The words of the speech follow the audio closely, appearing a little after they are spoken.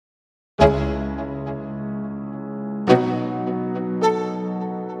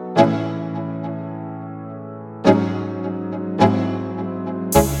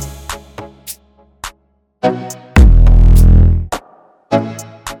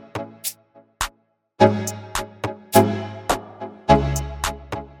Hello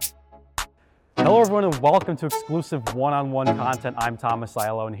everyone and welcome to exclusive one-on-one content. I'm Thomas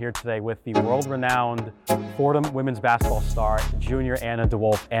Aiello and here today with the world-renowned Fordham women's basketball star, junior Anna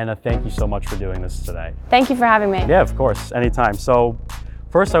DeWolf. Anna, thank you so much for doing this today. Thank you for having me. Yeah, of course, anytime. So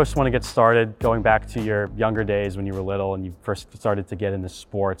first I just want to get started going back to your younger days when you were little and you first started to get into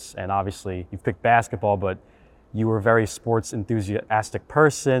sports, and obviously you picked basketball, but you were a very sports enthusiastic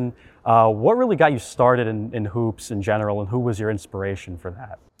person. What really got you started in hoops in general, and who was your inspiration for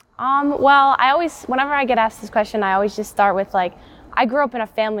that? Well, whenever I get asked this question, I always just start with I grew up in a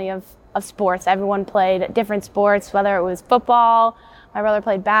family of sports. Everyone played different sports, whether it was football, my brother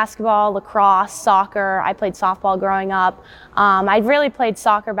played basketball, lacrosse, soccer. I played softball growing up. I really played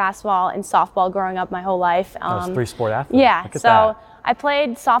soccer, basketball, and softball growing up my whole life. That was three-sport athlete. Yeah, so I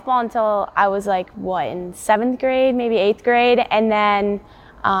played softball until I was in 7th grade, maybe 8th grade, and then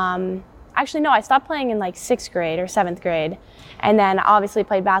actually, no, I stopped playing in 6th grade or 7th grade. And then obviously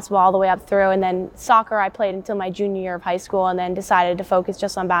played basketball all the way up through. And then soccer I played until my junior year of high school, and then decided to focus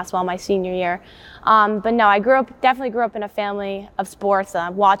just on basketball my senior year. But no, I definitely grew up in a family of sports,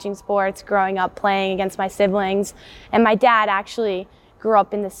 watching sports, growing up playing against my siblings. And my dad actually grew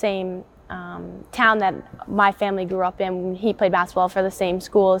up in the same town that my family grew up in. He played basketball for the same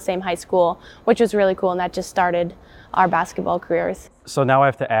school, the same high school, which was really cool. And that just started our basketball careers. So now I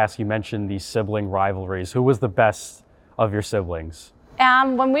have to ask, you mentioned these sibling rivalries. Who was the best of your siblings?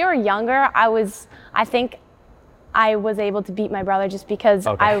 When we were younger, I think I was able to beat my brother just because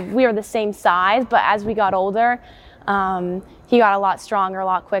we were the same size, but as we got older, he got a lot stronger, a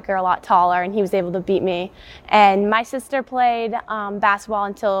lot quicker, a lot taller, and he was able to beat me. And my sister played basketball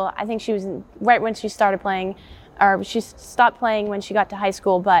until I think she was right when she started playing, or she stopped playing when she got to high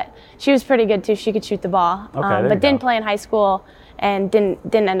school, but she was pretty good too. She could shoot the ball, but didn't play in high school and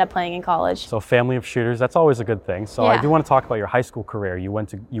didn't end up playing in college. So family of shooters, that's always a good thing. So yeah. I do want to talk about your high school career. You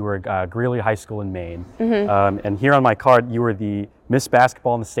were at Greeley High School in Maine. Mm-hmm. And here on my card, you were the Miss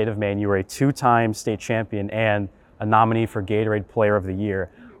Basketball in the state of Maine. You were a 2-time state champion and a nominee for Gatorade Player of the Year.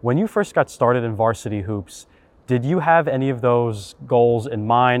 When you first got started in varsity hoops, did you have any of those goals in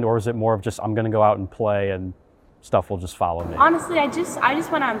mind, or is it more of just, I'm going to go out and play and stuff will just follow me? Honestly, I just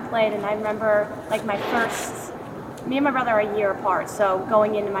went out and played, and I remember me and my brother are a year apart, so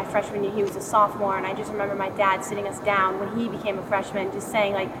going into my freshman year, he was a sophomore, and I just remember my dad sitting us down when he became a freshman, just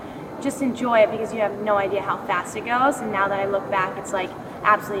saying just enjoy it because you have no idea how fast it goes. And now that I look back, it's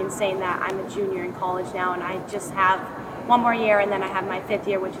absolutely insane that I'm a junior in college now, and I just have one more year, and then I have my 5th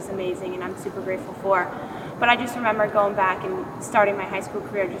year, which is amazing, and I'm super grateful for. But I just remember going back and starting my high school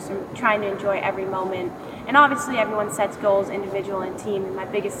career, just trying to enjoy every moment. And obviously everyone sets goals, individual and team, and my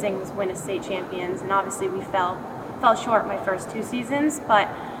biggest thing was win a state champions, and obviously we fell short my first 2 seasons, but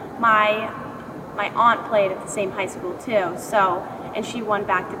my aunt played at the same high school too, and she won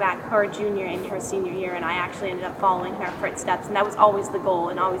back-to-back her junior and her senior year, and I actually ended up following her footsteps, and that was always the goal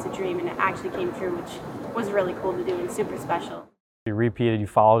and always a dream, and it actually came true, which was really cool to do and super special. You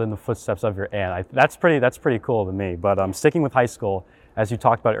followed in the footsteps of your aunt. That's pretty cool to me. But sticking with high school, as you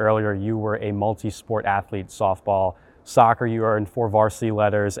talked about earlier, you were a multi-sport athlete, softball, soccer, you earned 4 varsity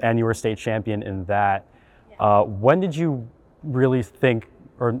letters, and you were state champion in that. When did you really think,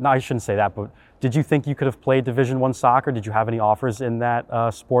 or no, I shouldn't say that, but did you think you could have played Division I soccer? Did you have any offers in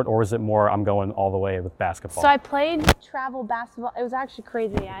that sport, or was it more, I'm going all the way with basketball? So I played travel basketball. It was actually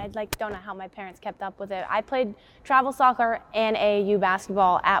crazy. I don't know how my parents kept up with it. I played travel soccer and AAU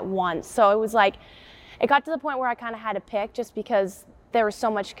basketball at once. So it was it got to the point where I kind of had to pick just because there were so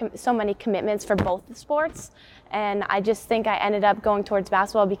many commitments for both the sports. And I just think I ended up going towards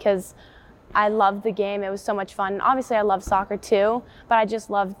basketball because I loved the game. It was so much fun. Obviously, I love soccer too, but I just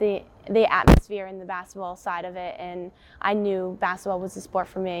loved the atmosphere and the basketball side of it, and I knew basketball was the sport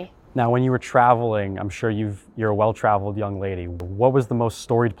for me. Now, when you were traveling, I'm sure you're a well-traveled young lady. What was the most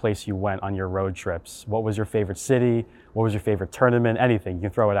storied place you went on your road trips? What was your favorite city? What was your favorite tournament? Anything, you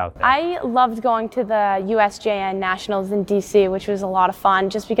can throw it out there. I loved going to the USJN Nationals in DC, which was a lot of fun,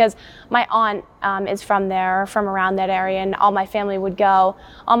 just because my aunt is from there, from around that area, and all my family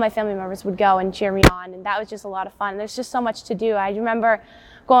members would go and cheer me on, and that was just a lot of fun. There's just so much to do. I remember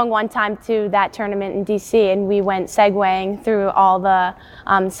going one time to that tournament in DC, and we went segwaying through all the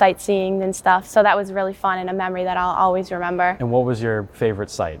sightseeing and stuff. So that was really fun and a memory that I'll always remember. And what was your favorite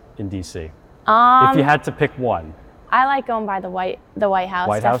site in DC? If you had to pick one. I like going by the White House.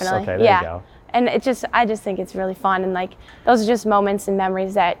 White definitely. House? Okay, there you go. And I just think it's really fun, and like those are just moments and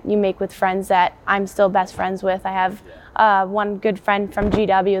memories that you make with friends that I'm still best friends with. I have one good friend from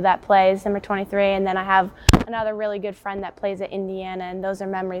GW that plays number 23, and then I have another really good friend that plays at Indiana, and those are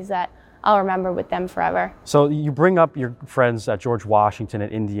memories that I'll remember with them forever. So you bring up your friends at George Washington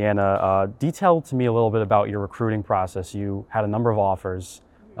at Indiana. Detail to me a little bit about your recruiting process. You had a number of offers.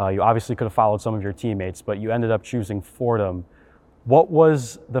 You obviously could have followed some of your teammates, but you ended up choosing Fordham. What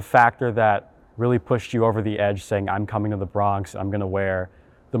was the factor that really pushed you over the edge, saying, I'm coming to the Bronx, I'm going to wear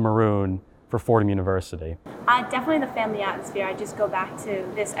the maroon for Fordham University? Definitely the family atmosphere. I just go back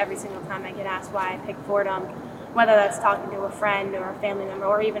to this every single time I get asked why I picked Fordham, whether that's talking to a friend or a family member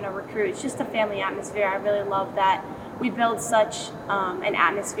or even a recruit. It's just a family atmosphere. I really love that we build such an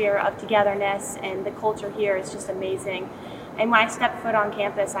atmosphere of togetherness, and the culture here is just amazing. And when I stepped foot on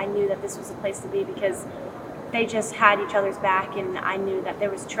campus, I knew that this was the place to be because they just had each other's back, and I knew that there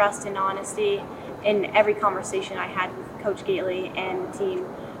was trust and honesty in every conversation I had with Coach Gately and the team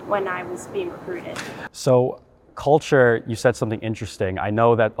when I was being recruited. So culture, you said something interesting. I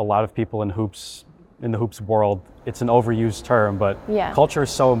know that a lot of people in the hoops world, it's an overused term, but culture is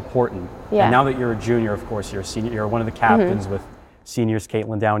so important. Yeah. And now that you're a junior, of course, you're a senior, you're one of the captains with seniors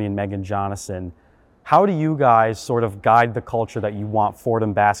Caitlin Downey and Megan Jonathan. How do you guys sort of guide the culture that you want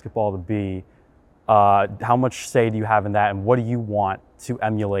Fordham basketball to be? How much say do you have in that, and what do you want to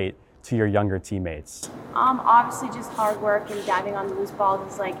emulate to your younger teammates? Obviously just hard work and diving on the loose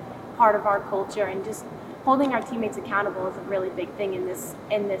balls is like part of our culture, and just holding our teammates accountable is a really big thing in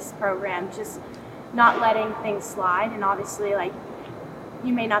this program. Just not letting things slide, and obviously like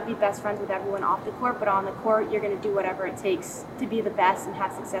you may not be best friends with everyone off the court, but on the court you're going to do whatever it takes to be the best and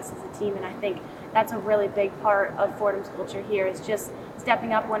have success as a team. And I think that's a really big part of Fordham's culture here, is just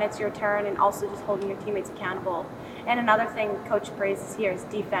stepping up when it's your turn and also just holding your teammates accountable. And another thing Coach praises here is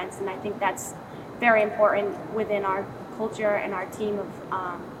defense, and I think that's very important within our culture and our team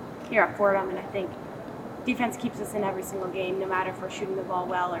of here at Fordham. And I think defense keeps us in every single game, no matter if we're shooting the ball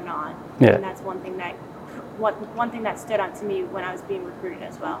well or not. Yeah. And that's one thing that stood out to me when I was being recruited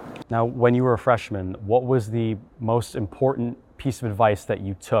as well. Now, when you were a freshman, what was the most important piece of advice that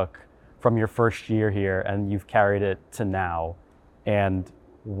you took from your first year here and you've carried it to now, and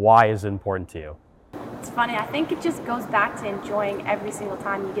why is it important to you? It's funny, I think it just goes back to enjoying every single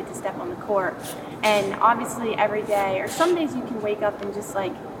time you get to step on the court. And obviously every day, or some days you can wake up and just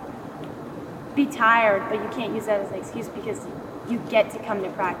like be tired, but you can't use that as an excuse, because you get to come to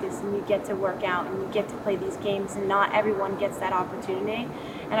practice and you get to work out and you get to play these games, and not everyone gets that opportunity.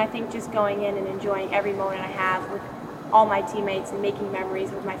 And I think just going in and enjoying every moment I have with all my teammates and making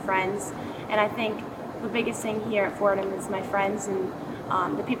memories with my friends. And I think the biggest thing here at Fordham is my friends and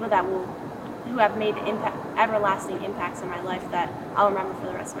the people who have made everlasting impacts in my life that I'll remember for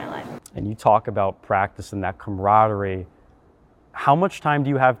the rest of my life. And you talk about practice and that camaraderie. How much time do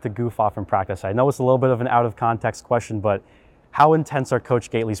you have to goof off in practice? I know it's a little bit of an out of context question, but how intense are Coach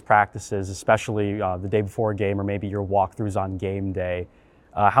Gately's practices, especially the day before a game or maybe your walkthroughs on game day?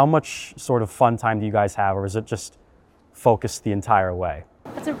 How much sort of fun time do you guys have, or is it just focused the entire way?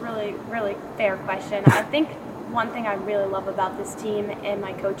 That's a really, really fair question. I think one thing I really love about this team and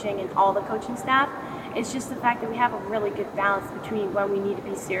my coaching and all the coaching staff is just the fact that we have a really good balance between when we need to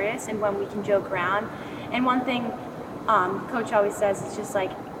be serious and when we can joke around. And one thing Coach always says is just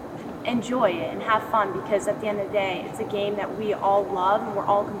like, enjoy it and have fun, because at the end of the day, it's a game that we all love and we're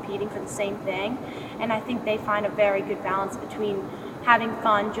all competing for the same thing. And I think they find a very good balance between having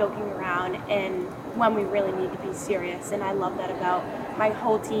fun, joking around, and when we really need to be serious. And I love that about my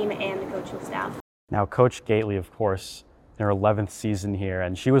whole team and the coaching staff. Now, Coach Gately, of course, in her 11th season here,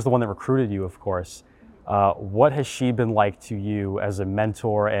 and she was the one that recruited you, of course. What has she been like to you as a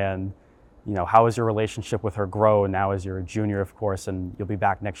mentor, and how has your relationship with her grown now as you're a junior, of course, and you'll be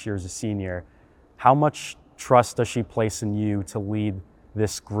back next year as a senior? How much trust does she place in you to lead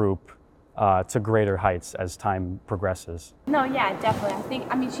this group to greater heights as time progresses? No, yeah, definitely.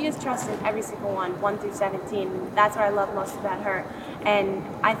 I mean, she has trust in every single one through 17. That's what I love most about her. And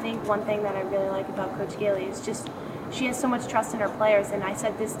I think one thing that I really like about Coach Gately is just she has so much trust in her players. And I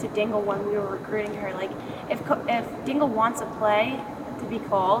said this to Dingle when we were recruiting her. Like, if Dingle wants a play to be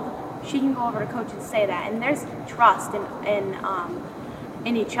called, she can go over to Coach and say that. And there's trust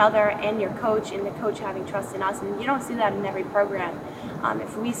in each other and your coach, and the coach having trust in us. And you don't see that in every program.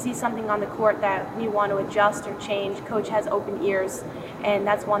 If we see something on the court that we want to adjust or change, Coach has open ears. And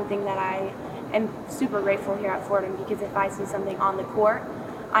that's one thing that I am super grateful here at Fordham, because if I see something on the court,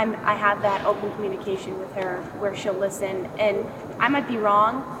 I have that open communication with her where she'll listen. And I might be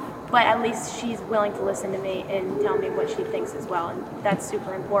wrong, but at least she's willing to listen to me and tell me what she thinks as well. And that's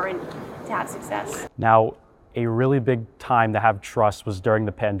super important to have success. Now, a really big time to have trust was during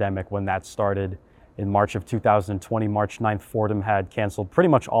the pandemic when that started in March of 2020. March 9th, Fordham had canceled pretty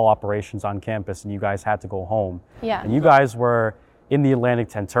much all operations on campus and you guys had to go home. Yeah. And you guys were in the Atlantic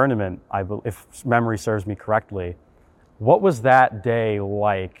 10 tournament, if memory serves me correctly. What was that day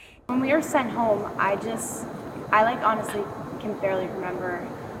like? When we were sent home, I honestly can barely remember.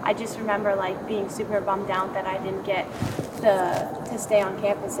 I just remember being super bummed out that I didn't get to stay on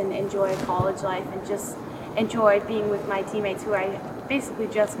campus and enjoy college life and just enjoy being with my teammates who I basically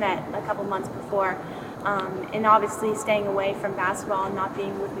just met a couple months before. And obviously staying away from basketball and not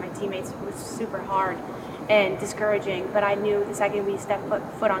being with my teammates was super hard and discouraging. But I knew the second we stepped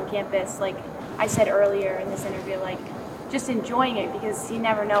foot on campus, like I said earlier in this interview, just enjoying it because you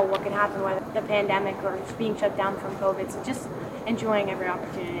never know what could happen, whether the pandemic or being shut down from COVID. So just enjoying every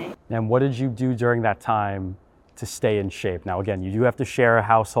opportunity. And what did you do during that time to stay in shape? Now, again, you do have to share a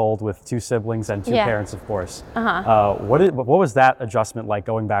household with 2 siblings and 2 parents, of course. What was that adjustment like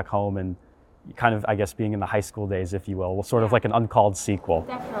going back home and kind of, I guess, being in the high school days, if you will, sort of like an uncalled sequel?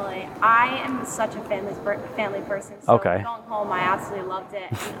 Definitely. I am such a family person. So going home, I absolutely loved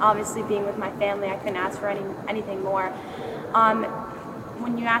it. And obviously being with my family, I couldn't ask for anything more.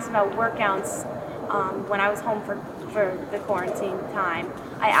 When you asked about workouts, when I was home for the quarantine time,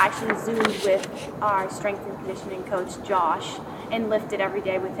 I actually Zoomed with our strength and conditioning coach, Josh, and lifted every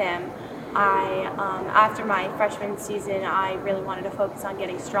day with him. After my freshman season, I really wanted to focus on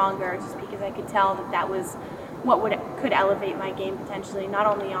getting stronger just because I could tell that was what could elevate my game potentially, not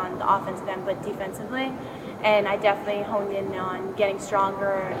only on the offensive end, but defensively. And I definitely honed in on getting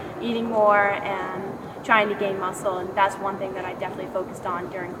stronger, eating more, and trying to gain muscle, and that's one thing that I definitely focused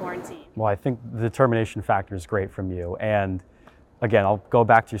on during quarantine. Well, I think the determination factor is great from you. And again, I'll go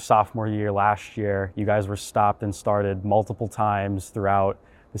back to your sophomore year last year. You guys were stopped and started multiple times throughout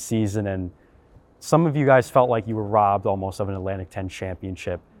the season, and some of you guys felt like you were robbed almost of an Atlantic 10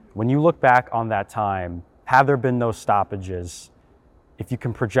 championship. When you look back on that time, had there been no stoppages, if you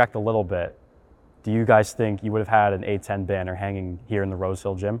can project a little bit, do you guys think you would have had an A10 banner hanging here in the Rose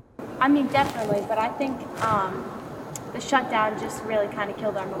Hill gym? I mean, definitely, but I think the shutdown just really kind of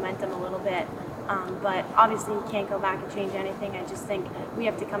killed our momentum a little bit. But obviously you can't go back and change anything. I just think we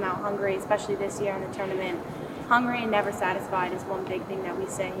have to come out hungry, especially this year in the tournament. Hungry and never satisfied is one big thing that we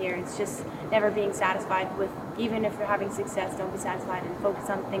say here. It's just never being satisfied with, even if you're having success, don't be satisfied and focus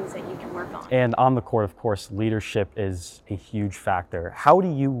on things that you can work on. And on the court, of course, leadership is a huge factor. How do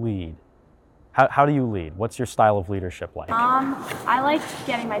you lead? How do you lead? What's your style of leadership like? I like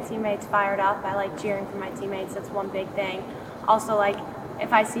getting my teammates fired up. I like cheering for my teammates. That's one big thing. Also,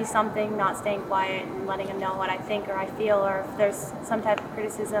 if I see something, not staying quiet and letting them know what I think or I feel, or if there's some type of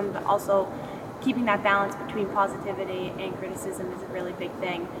criticism, but also keeping that balance between positivity and criticism is a really big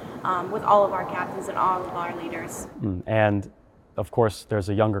thing with all of our captains and all of our leaders. And of course, there's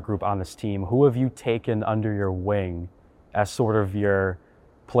a younger group on this team. Who have you taken under your wing as sort of your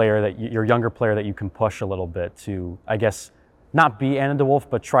younger player that you can push a little bit to, I guess, not be Anna DeWolf,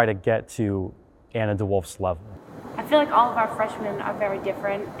 but try to get to Anna DeWolf's level? I feel like all of our freshmen are very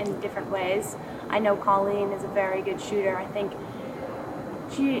different in different ways. I know Colleen is a very good shooter. I think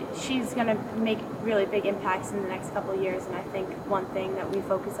she's going to make really big impacts in the next couple of years, and I think one thing that we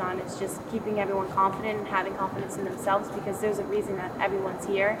focus on is just keeping everyone confident and having confidence in themselves, because there's a reason that everyone's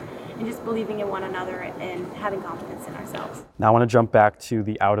here, and just believing in one another and having confidence in ourselves. Now I want to jump back to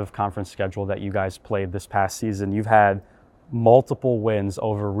the out-of-conference schedule that you guys played this past season. You've had multiple wins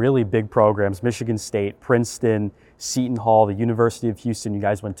over really big programs: Michigan State, Princeton, Seton Hall, the University of Houston. You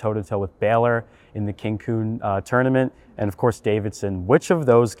guys went toe-to-toe with Baylor in the King Coon tournament, and of course Davidson. Which of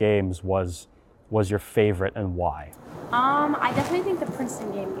those games was your favorite and why? I definitely think the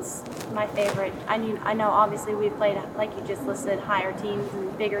Princeton game was my favorite. I know obviously we played, like you just listed, higher teams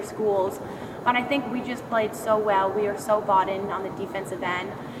and bigger schools, but I think we just played so well. We were so bought in on the defensive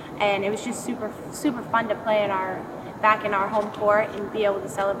end, and it was just super, super fun to play back in our home court and be able to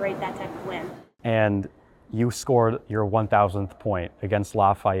celebrate that type of win. And you scored your 1,000th point against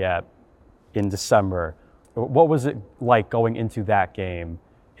Lafayette in December. What was it like going into that game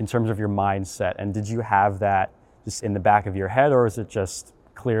in terms of your mindset? And did you have that just in the back of your head, or is it just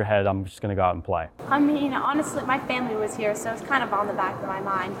clear head, I'm just going to go out and play? I mean, honestly, my family was here, so it's kind of on the back of my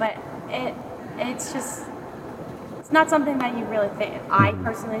mind, but it's not something that you really think, I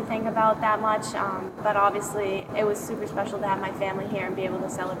personally think about that much, but obviously it was super special to have my family here and be able to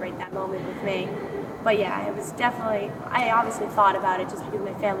celebrate that moment with me. But yeah, it was definitely, I obviously thought about it just because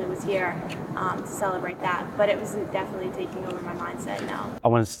my family was here to celebrate that, but it wasn't definitely taking over my mindset, no. I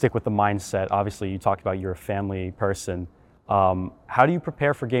want to stick with the mindset. Obviously, you talked about you're a family person. How do you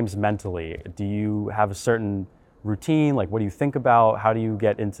prepare for games mentally? Do you have a certain routine? Like, what do you think about? How do you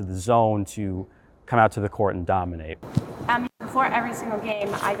get into the zone to come out to the court and dominate? Before every single game,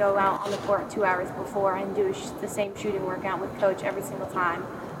 I go out on the court 2 hours before and do the same shooting workout with coach every single time.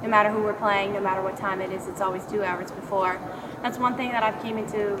 No matter who we're playing, no matter what time it is, it's always 2 hours before. That's one thing that I've came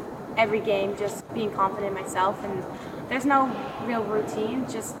into every game, just being confident in myself. And there's no real routine,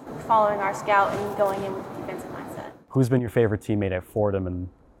 just following our scout and going in with a defensive mindset. Who's been your favorite teammate at Fordham and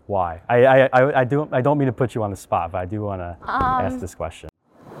why? I don't mean to put you on the spot, but I do want to ask this question.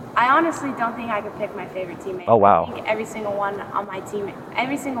 I honestly don't think I could pick my favorite teammate. Oh, wow. I think every single one of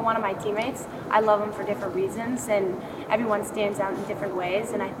my teammates, I love them for different reasons, and everyone stands out in different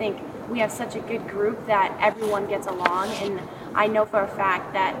ways. And I think we have such a good group that everyone gets along. And I know for a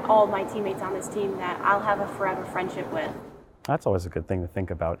fact that all of my teammates on this team that I'll have a forever friendship with. That's always a good thing to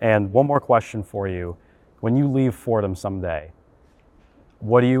think about. And one more question for you: when you leave Fordham someday,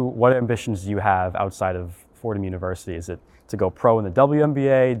 what ambitions do you have outside of Fordham University? Is it to go pro in the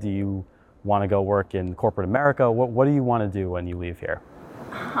WNBA? Do you want to go work in corporate America? What do you want to do when you leave here?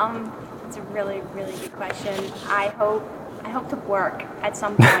 It's a really, really good question. I hope to work at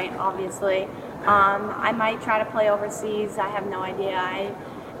some point, obviously. I might try to play overseas. I have no idea. I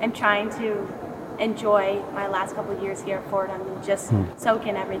am trying to enjoy my last couple of years here at Fordham and just soak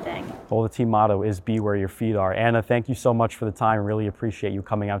in everything. Well, the team motto is "Be where your feet are." Anna, thank you so much for the time. Really appreciate you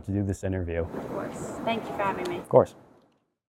coming out to do this interview. Of course. Thank you for having me. Of course.